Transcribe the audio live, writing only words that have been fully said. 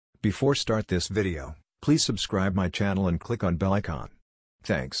Before start this video, please subscribe my channel and click on bell icon.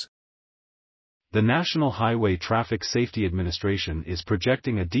 Thanks. The National Highway Traffic Safety Administration is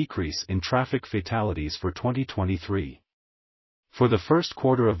projecting a decrease in traffic fatalities for 2023. For the first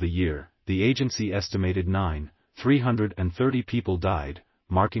quarter of the year, the agency estimated 330 people died,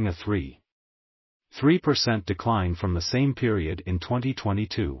 marking a 3% decline from the same period in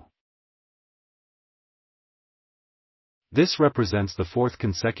 2022. This represents the fourth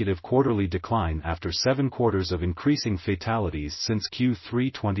consecutive quarterly decline after 7 quarters of increasing fatalities since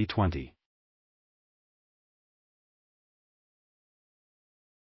Q3 2020.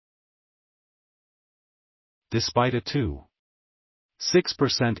 Despite a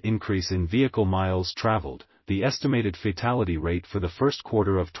 2.6% increase in vehicle miles traveled, the estimated fatality rate for the first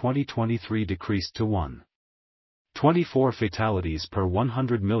quarter of 2023 decreased to 1.24 fatalities per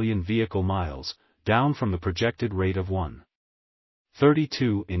 100 million vehicle miles, down from the projected rate of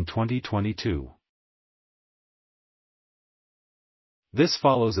 1.32 in 2022. This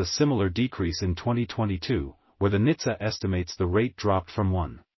follows a similar decrease in 2022, where the NHTSA estimates the rate dropped from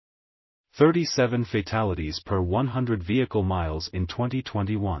 1.37 fatalities per 100 vehicle miles in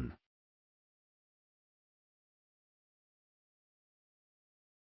 2021.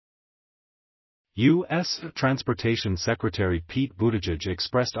 U.S. Transportation Secretary Pete Buttigieg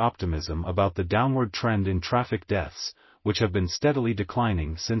expressed optimism about the downward trend in traffic deaths, which have been steadily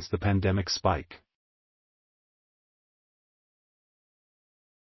declining since the pandemic spike.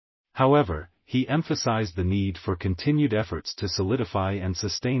 However, he emphasized the need for continued efforts to solidify and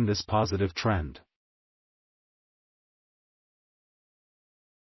sustain this positive trend.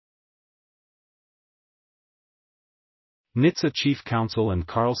 NHTSA Chief Counsel Ann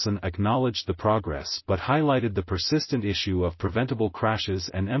Carlson acknowledged the progress but highlighted the persistent issue of preventable crashes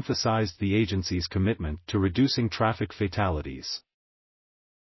and emphasized the agency's commitment to reducing traffic fatalities.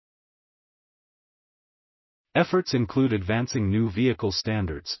 Efforts include advancing new vehicle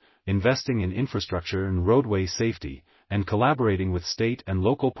standards, investing in infrastructure and roadway safety, and collaborating with state and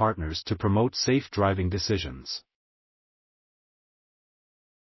local partners to promote safe driving decisions.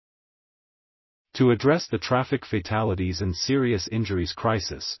 To address the traffic fatalities and serious injuries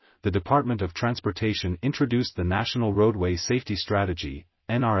crisis, the Department of Transportation introduced the National Roadway Safety Strategy,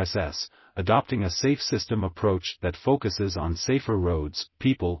 NRSS, adopting a safe system approach that focuses on safer roads,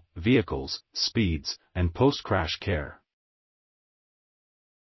 people, vehicles, speeds, and post-crash care.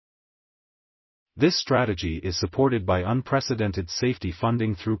 This strategy is supported by unprecedented safety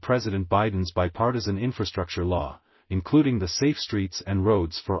funding through President Biden's bipartisan infrastructure law, including the Safe Streets and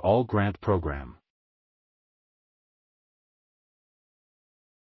Roads for All grant program.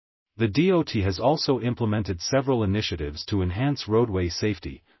 The DOT has also implemented several initiatives to enhance roadway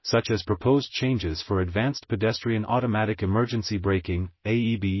safety, such as proposed changes for advanced pedestrian automatic emergency braking,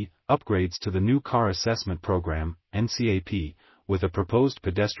 AEB, upgrades to the new car assessment program, NCAP, with a proposed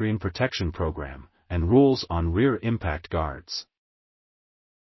pedestrian protection program, and rules on rear impact guards.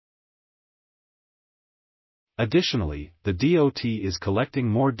 Additionally, the DOT is collecting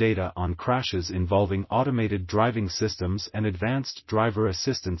more data on crashes involving automated driving systems and advanced driver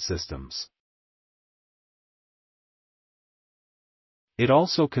assistance systems. It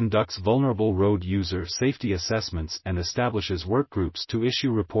also conducts vulnerable road user safety assessments and establishes workgroups to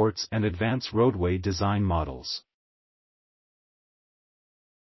issue reports and advance roadway design models.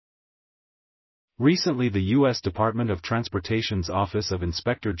 Recently, the U.S. Department of Transportation's Office of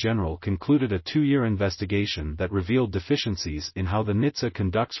Inspector General concluded a 2-year investigation that revealed deficiencies in how the NHTSA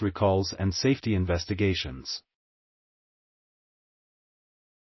conducts recalls and safety investigations.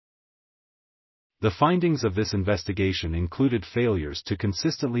 The findings of this investigation included failures to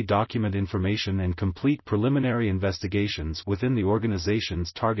consistently document information and complete preliminary investigations within the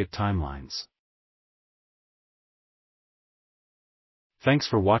organization's target timelines. Thanks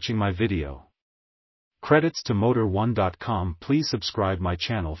for watching my video. Credits to Motor1.com. Please subscribe my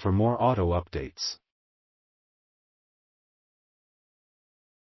channel for more auto updates.